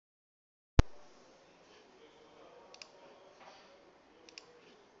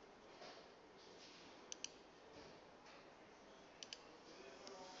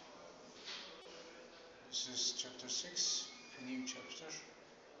This is chapter 6, a new chapter.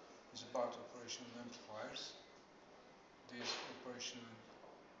 It's about operational amplifiers. These operational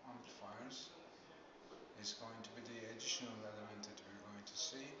amplifiers is going to be the additional element that we're going to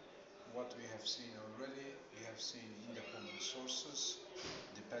see. What we have seen already, we have seen independent sources,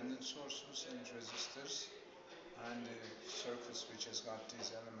 dependent sources and resistors, and the circuits which has got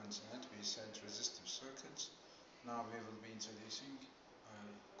these elements in it. We said resistive circuits. Now we will be introducing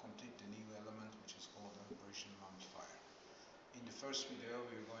completely new element which is called an operational amplifier. In the first video,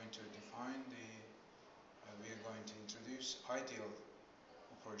 we are going to define we are going to introduce ideal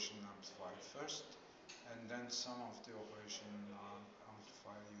operational amplifier first, and then some of the operational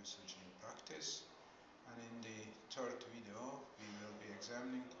amplifier usage in practice. And in the third video, we will be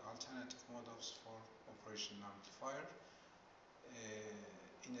examining alternative models for operational amplifier,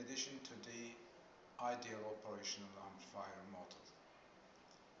 in addition to the ideal operational amplifier model.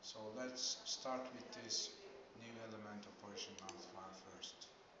 So let's start with this new element operational amplifier first.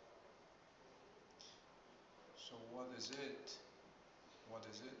 So what is it? What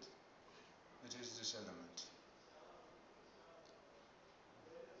is it? It is this element.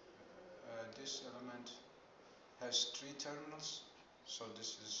 This element has three terminals. So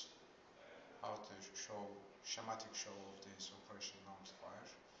this is how to show schematic show of this operational amplifier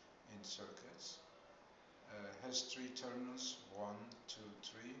in circuits. Has three terminals, 1, 2,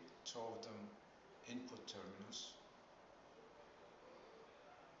 3. Two of them input terminals.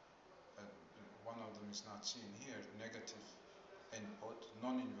 One of them is not seen here, negative input,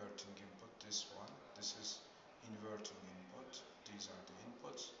 non-inverting input, this one. This is inverting input. These are the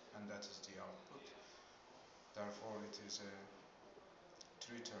inputs, and that is the output. Therefore, it is a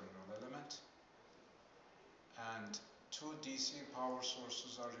three-terminal element. And two DC power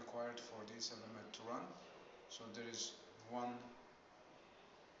sources are required for this element to run. So there is one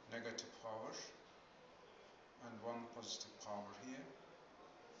negative power and one positive power here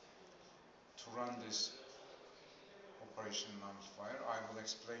to run this operational amplifier. I will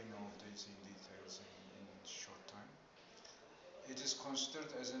explain all these in details in short time. It is considered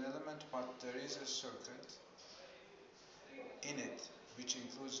as an element, but there is a circuit in it which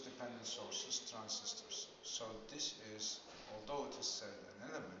includes dependent sources, transistors. So this is, although it is said an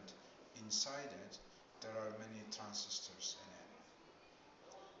element, inside it there are many transistors in it.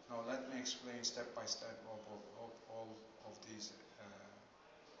 Now let me explain step by step all of these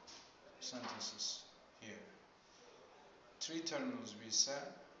sentences here. Three terminals we said,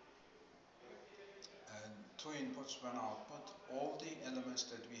 and two inputs, one output. All the elements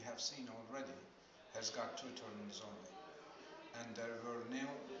that we have seen already has got two terminals only. And there were no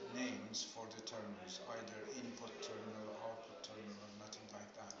names for the terminals, either input terminal, output terminal, nothing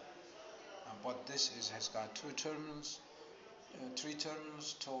like that. But this has got two terminals, three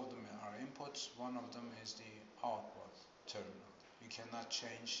terminals. Two of them are inputs, one of them is the output terminal. You cannot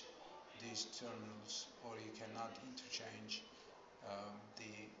change these terminals, or you cannot interchange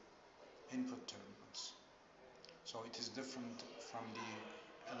the input terminals. So it is different from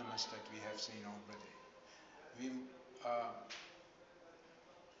the elements that we have seen already.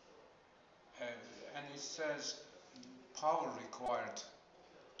 And it says power required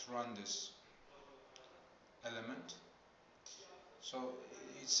to run this element. So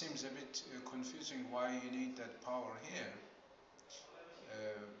it seems a bit confusing why you need that power here.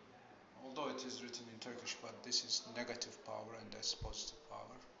 Although it is written in Turkish, but this is negative power and that's positive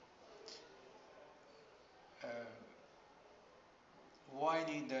power. Why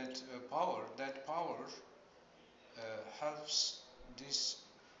need that power? That power helps this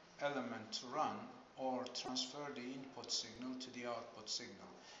element to run or transfer the input signal to the output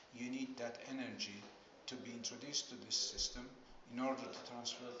signal. You need that energy to be introduced to this system in order to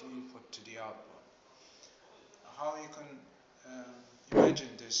transfer the input to the output. How you can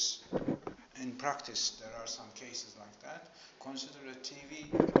imagine this in practice? There are some cases like that. Consider a TV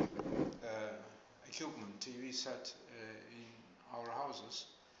equipment, TV set in our houses.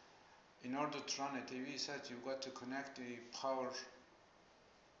 In order to run a TV set, you've got to connect the power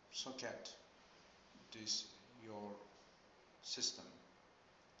socket, this your system.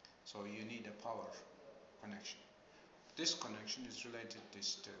 So you need a power connection. This connection is related to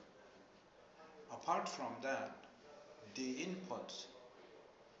this too. Apart from that, the input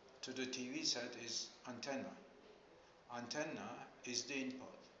to the TV set is antenna. Antenna is the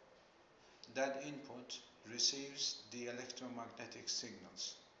input. That input receives the electromagnetic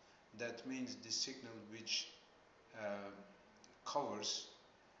signals. That means the signal which covers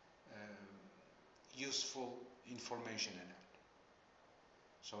useful information in it.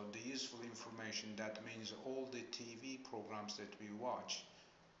 So the useful information, that means all the TV programs that we watch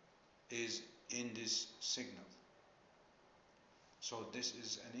is in this signal. So this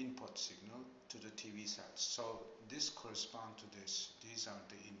is an input signal to the TV set. So this corresponds to this. These are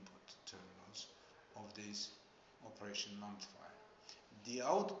the input terminals of this operation amplifier. The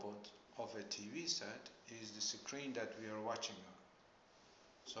output of a TV set is the screen that we are watching on.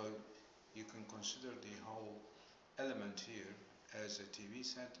 So you can consider the whole element here as a TV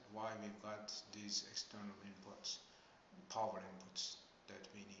set, why we've got these external inputs, power inputs that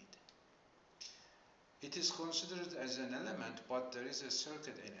we need. It is considered as an element, but there is a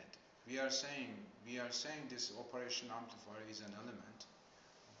circuit in it. We are saying this operation amplifier is an element,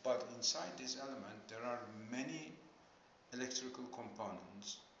 but inside this element there are many electrical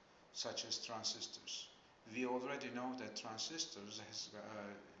components such as transistors. We already know that transistors has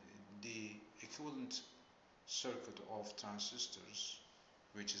the equivalent circuit of transistors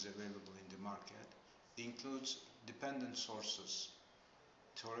which is available in the market includes dependent sources,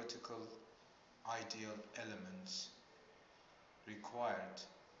 theoretical ideal elements required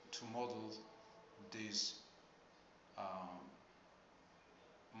to model this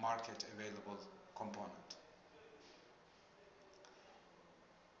market available component.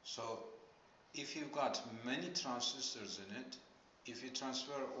 So if you've got many transistors in it, if you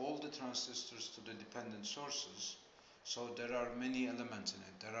transfer all the transistors to the dependent sources, so there are many elements in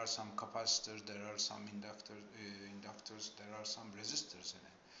it. There are some capacitors, there are some inductors, there are some resistors in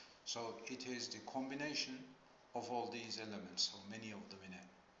it. So it is the combination of all these elements, so many of them in it.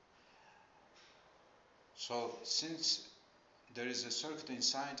 So since there is a circuit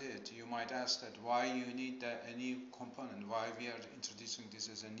inside it, you might ask that why you need a new component, why we are introducing this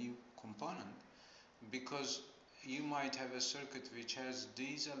as a new component, because you might have a circuit which has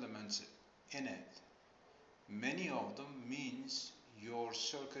these elements in it. Many of them means your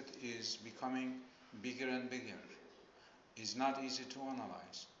circuit is becoming bigger and bigger. It's not easy to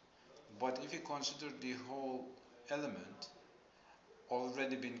analyze. But if you consider the whole element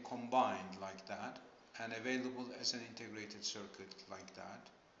already been combined like that and available as an integrated circuit like that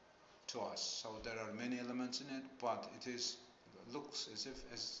to us, so there are many elements in it, but it looks as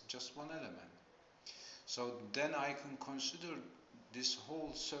if as just one element. So then I can consider this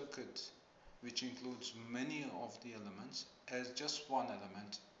whole circuit, which includes many of the elements, as just one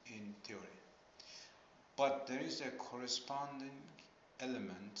element in theory. But there is a corresponding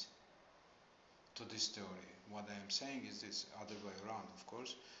element to this theory. What I am saying is this other way around, of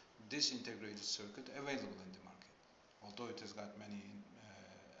course. This integrated circuit available in the market, although it has got many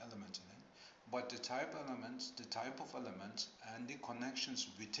elements in it. But the type of elements and the connections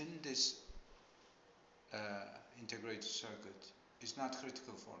within this integrated circuit is not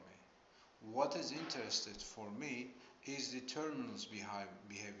critical for me. What is interested for me is the terminals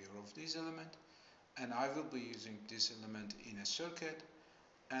behavior of this element, and I will be using this element in a circuit,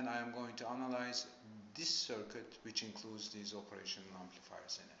 and I am going to analyze this circuit which includes these operational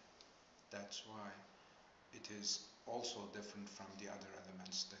amplifiers in it. That's why it is also different from the other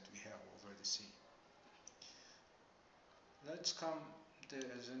elements that we have already seen. Let's come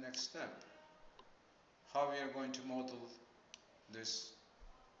as the next step, how we are going to model this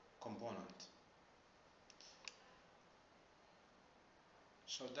component.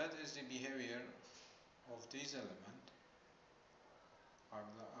 So that is the behavior of this element.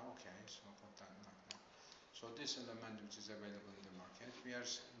 Okay, so put that like that. So this element which is available in the market,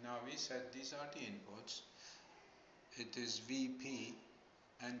 we said these are the inputs. It is VP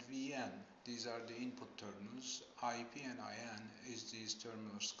and VN. These are the input terminals. IP and IN is these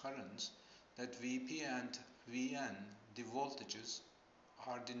terminals currents. That VP and VN, the voltages,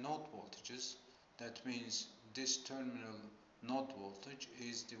 are the node voltages. That means this terminal node voltage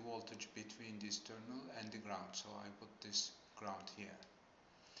is the voltage between this terminal and the ground. So I put this ground here.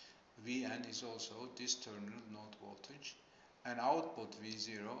 Vn is also this terminal node voltage, and output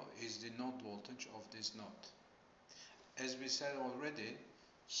V0 is the node voltage of this node. As we said already,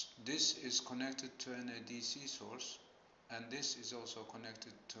 this is connected to a DC source, and this is also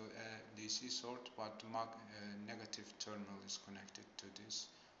connected to a DC source, but negative terminal is connected to this,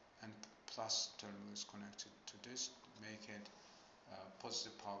 and plus terminal is connected to this, make it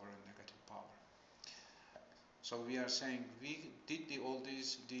positive power and negative power. So we are saying we did all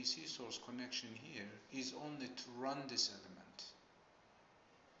these DC source connection here is only to run this element.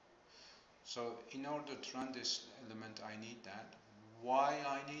 So in order to run this element, I need that. Why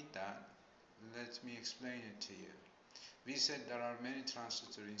I need that? Let me explain it to you. We said there are many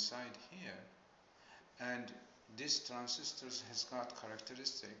transistors inside here, and this transistors has got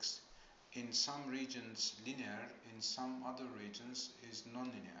characteristics. In some regions linear, in some other regions is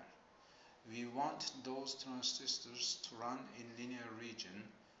non-linear. We want those transistors to run in linear region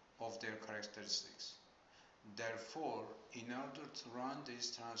of their characteristics. Therefore, in order to run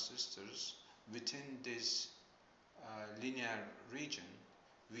these transistors within this linear region,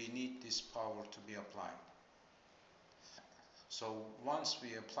 we need this power to be applied. So once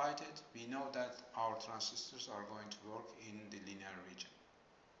we applied it, we know that our transistors are going to work in the linear region.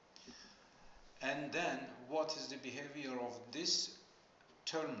 And then what is the behavior of these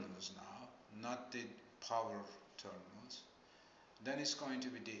terminals now, not the power terminals? Then it's going to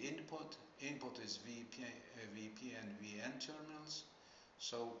be the input. Input is VP and VN terminals.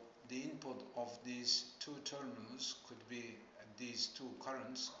 So the input of these two terminals could be these two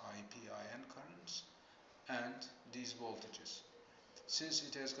currents, IP, IN currents, and these voltages. Since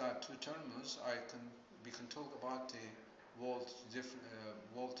it has got two terminals, we can talk about the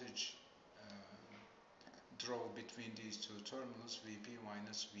voltage draw between these two terminals, VP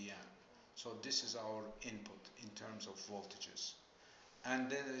minus VN. So this is our input in terms of voltages. And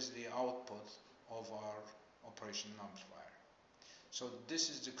that is the output of our operational amplifier. So this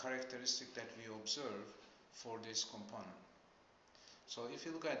is the characteristic that we observe for this component. So if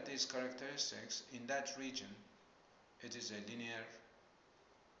you look at these characteristics, in that region, it is a linear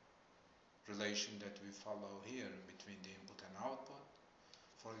relation that we follow here between the input and output.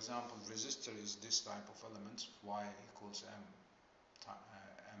 For example, resistor is this type of element, Y equals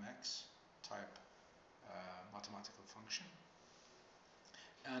mx type mathematical function.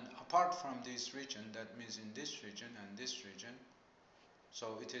 And apart from this region, that means in this region and this region,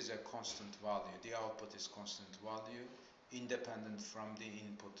 so it is a constant value. The output is constant value, independent from the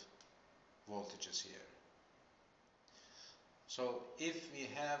input voltages here. So if we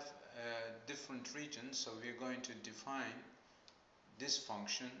have different regions, so we're going to define this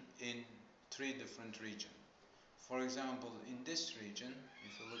function in three different regions. For example, in this region,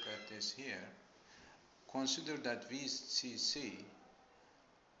 if you look at this here, consider that VCC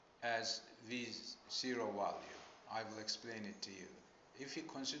as V0 value. I will explain it to you. If you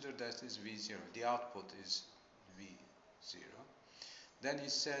consider that is V0, the output is V0, then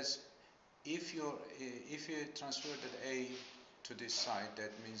it says if you transfer that A to this side,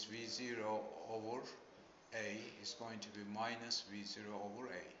 that means V0 over A is going to be minus V0 over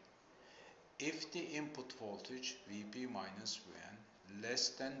A. If the input voltage VP minus Vn less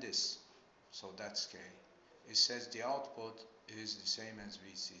than this, so that's K, it says the output is the same as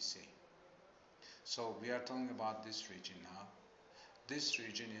VCC. So we are talking about this region now. This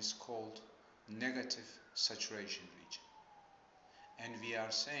region is called negative saturation region. And we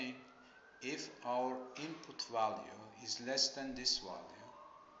are saying if our input value is less than this value,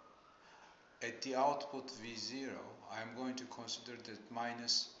 at the output V0, I am going to consider that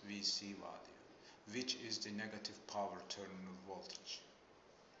minus Vc value, which is the negative power terminal voltage.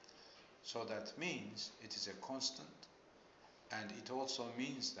 So that means it is a constant, and it also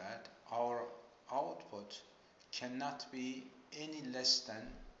means that our output cannot be any less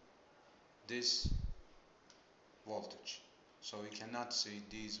than this voltage. So we cannot see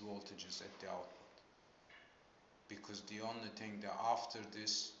these voltages at the output, because the only thing that after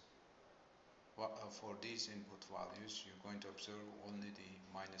this, for these input values, you're going to observe only the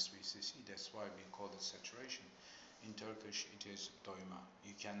minus VCC. That's why we call it saturation. In Turkish, it is doyma.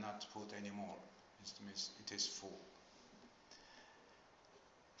 You cannot put any more. It is full.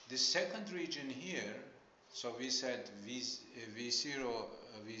 The second region here, so we said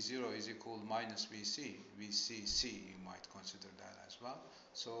V0 is equal minus VCC, you might consider that as well.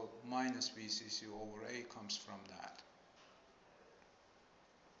 So minus VCC over A comes from that.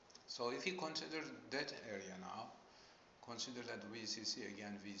 So if you consider that area now, consider that VCC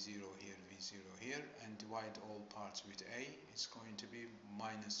again V0 here, V0 here, and divide all parts with A, it's going to be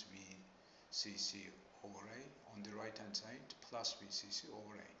minus VCC over A on the right hand side plus VCC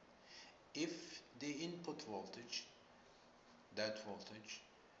over A. If the input voltage, that voltage,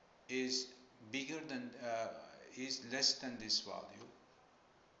 is bigger than, is less than this value,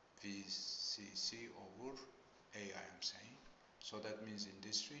 VCC over A I am saying, so that means in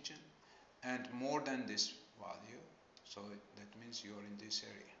this region, and more than this value, so that means you're in this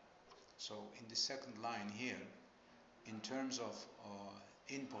area. So in the second line here, in terms of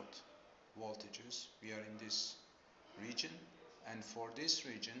input voltages, we are in this region, and for this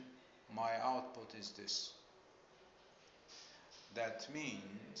region my output is this. That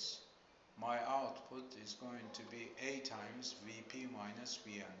means my output is going to be A times VP minus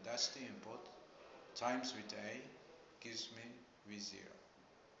Vn. That's the input, times with A gives me V0.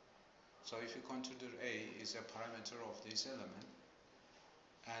 So if you consider A is a parameter of this element,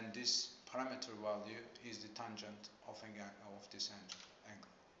 and this parameter value is the tangent of this angle.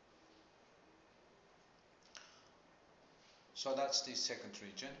 So that's the second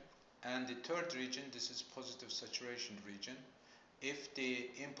region. And the third region, this is positive saturation region. If the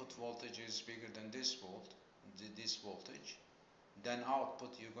input voltage is bigger than this voltage, then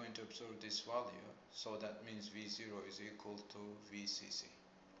output you're going to observe this value. So that means V0 is equal to VCC.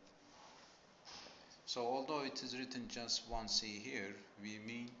 So although it is written just 1C here, we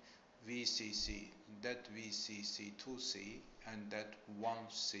mean VCC, that VCC 2C and that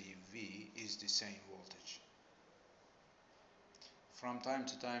 1CV is the same voltage. From time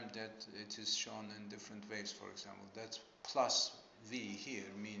to time that it is shown in different ways. For example, that plus V here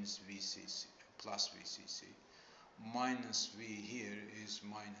means VCC, plus VCC. Minus V here is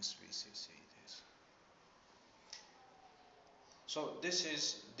minus VCC. So this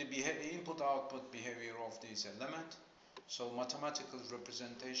is the input-output behavior of this element. So mathematical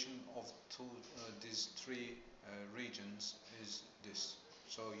representation of these three regions is this.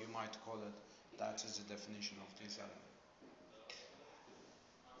 So you might call it, that is the definition of this element.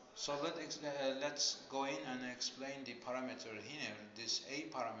 So let's go in and explain the parameter here. This A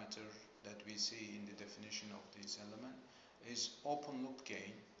parameter that we see in the definition of this element is open loop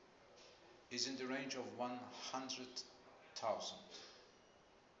gain, is in the range of 100,000.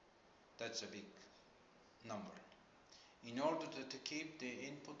 That's a big number. In order to keep the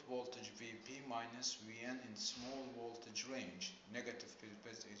input voltage Vp minus Vn in small voltage range, negative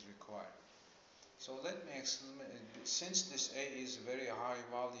feedback is required. So let me explain, since this A is a very high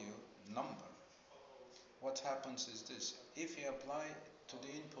value number, what happens is this. If you apply to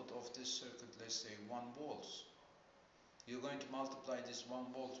the input of this circuit, let's say 1 volts, you're going to multiply this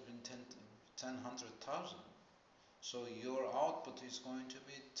 1 volt with 10,000. So your output is going to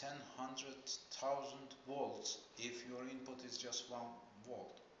be 10,000 volts if your input is just 1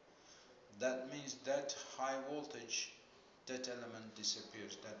 volt. That means that high voltage, that element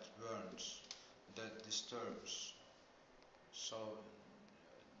disappears, that burns, that disturbs. So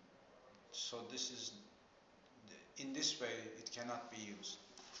this is, in this way it cannot be used.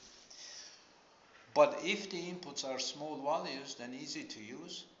 But if the inputs are small values, then easy to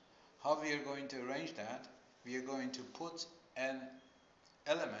use. How we are going to arrange that? We are going to put an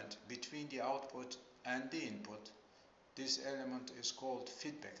element between the output and the input. This element is called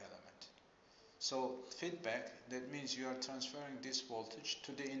feedback element. So feedback, that means you are transferring this voltage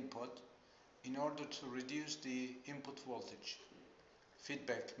to the input in order to reduce the input voltage.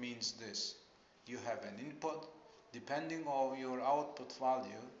 Feedback means this. You have an input. Depending on your output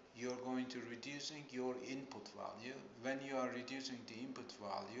value, you are going to reducing your input value. When you are reducing the input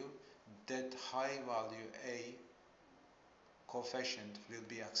value, that high value A coefficient will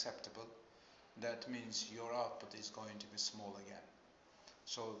be acceptable. That means your output is going to be small again.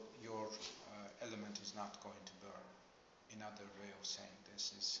 So your element is not going to burn. Another way of saying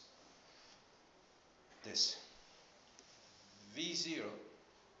this is this. V0,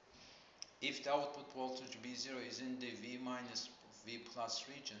 if the output voltage V0 is in the V minus V plus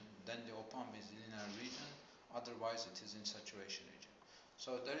region, then the OPAM is linear region, otherwise it is in saturation region.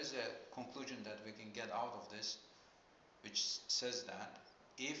 So there is a conclusion that we can get out of this, which says that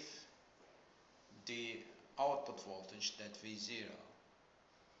if the output voltage, that V0,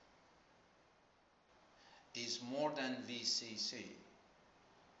 is more than VCC,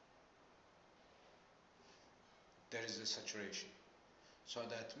 there is a saturation. So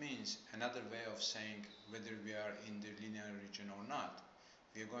that means, another way of saying whether we are in the linear region or not,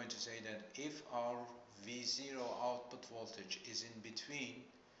 we are going to say that if our V0 output voltage is in between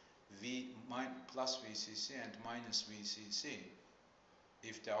V plus VCC and minus VCC,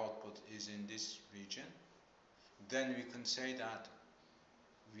 if the output is in this region, then we can say that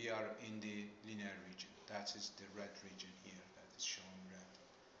we are in the linear region. That is the red region here that is shown red.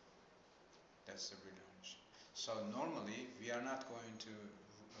 That's the linear region. So normally we are not going to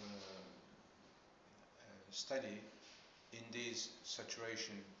study in these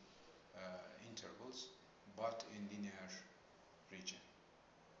saturation intervals, but in linear region.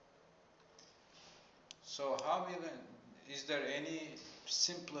 So how will, is there any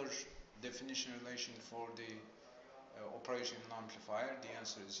simpler definition relation for the operational amplifier? The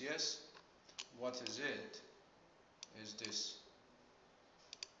answer is yes. What is it? Is this.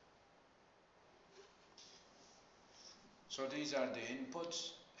 So these are the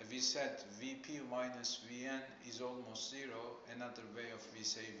inputs. We said Vp minus Vn is almost zero. Another way of we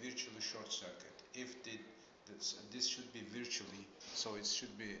say virtually short circuit. If this should be virtually, so it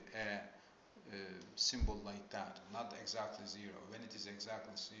should be a symbol like that, not exactly zero. When it is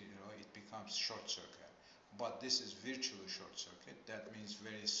exactly zero, it becomes short circuit. But this is virtually short circuit. That means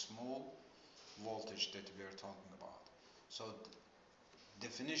very small voltage that we are talking about. So the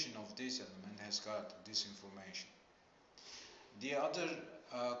definition of this element has got this information. The other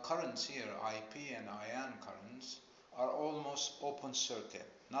currents here, IP and IN currents, are almost open circuit,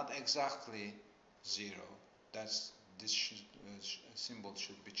 not exactly zero. That's this symbol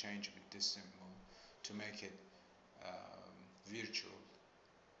should be changed with this symbol to make it virtual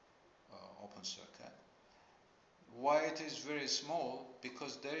open circuit. Why it is very small?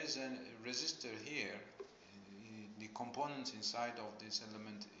 Because there is a resistor here. The components inside of this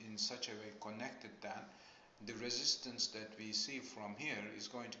element in such a way connected that the resistance that we see from here is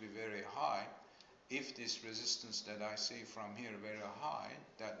going to be very high. If this resistance that I see from here very high,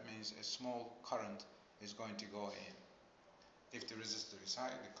 that means a small current is going to go in. If the resistor is high,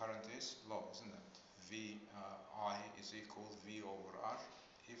 the current is low, isn't it? I is equal V over R.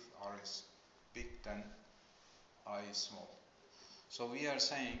 If R is big, then I is small. So we are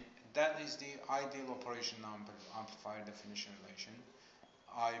saying that is the ideal operation amplifier definition relation.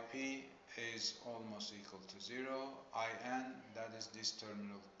 IP is almost equal to 0. IN, that is this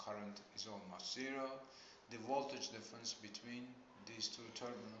terminal current, is almost 0. The voltage difference between these two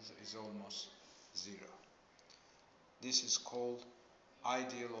terminals is almost 0. This is called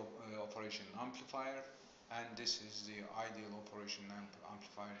ideal operation amplifier, and this is the ideal operation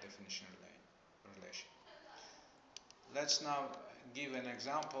amplifier definition relation. Let's now give an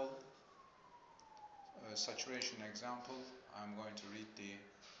example, a saturation example. I'm going to read the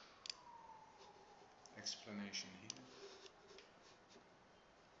explanation here.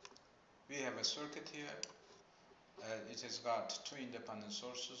 We have a circuit here. It has got two independent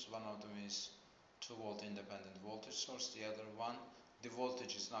sources. One of them is 2 volt independent voltage source. The other one, the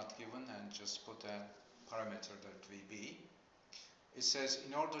voltage is not given, and just put a parameter that VB. It says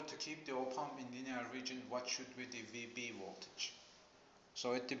in order to keep the OPAM in linear region, what should be the VB voltage?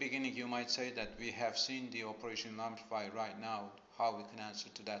 So at the beginning you might say that we have seen the operational amplifier right now. How we can answer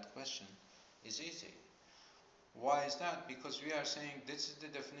to that question is easy. Why is that? Because we are saying this is the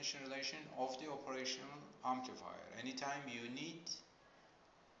definition relation of the operational amplifier. Anytime you need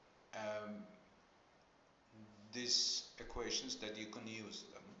these equations, that you can use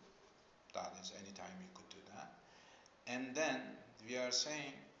them. That is, anytime you could do that. And then we are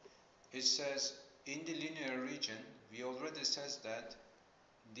saying, it says in the linear region, we already says that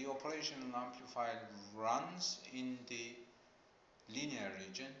the operational amplifier runs in the linear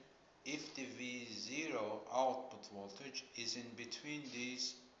region if the V0 output voltage is in between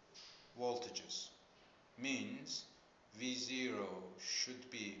these voltages. Means V0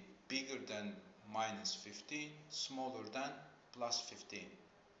 should be bigger than minus 15, smaller than plus 15.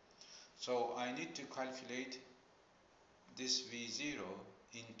 So I need to calculate this V0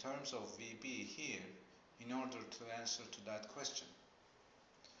 in terms of VB here in order to answer to that question.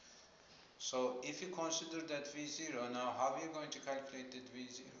 So if you consider that V0, now how are you going to calculate that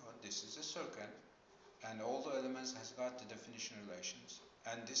V0? This is a circuit, and all the elements has got the definition relations,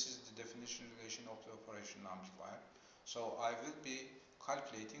 and this is the definition relation of the operational amplifier. So I will be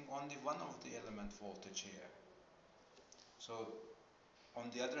calculating only one of the element voltage here. So on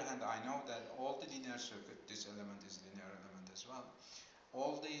the other hand, I know that all the linear circuit, this element is linear element as well,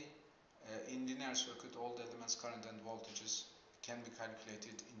 all the in linear circuit, all the elements current and voltages can be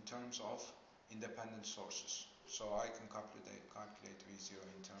calculated in terms of independent sources. So I can calculate V0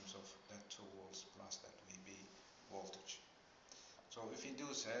 in terms of that 2 volts plus that VB voltage. So if you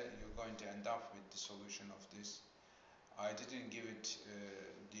do so, you're going to end up with the solution of this. I didn't give it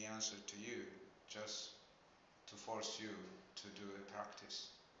the answer to you just to force you to do a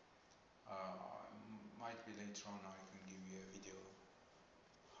practice. Might be later on I can give you a video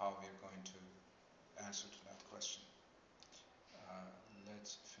how we're going to answer to that question.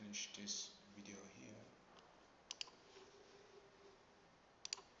 Let's finish this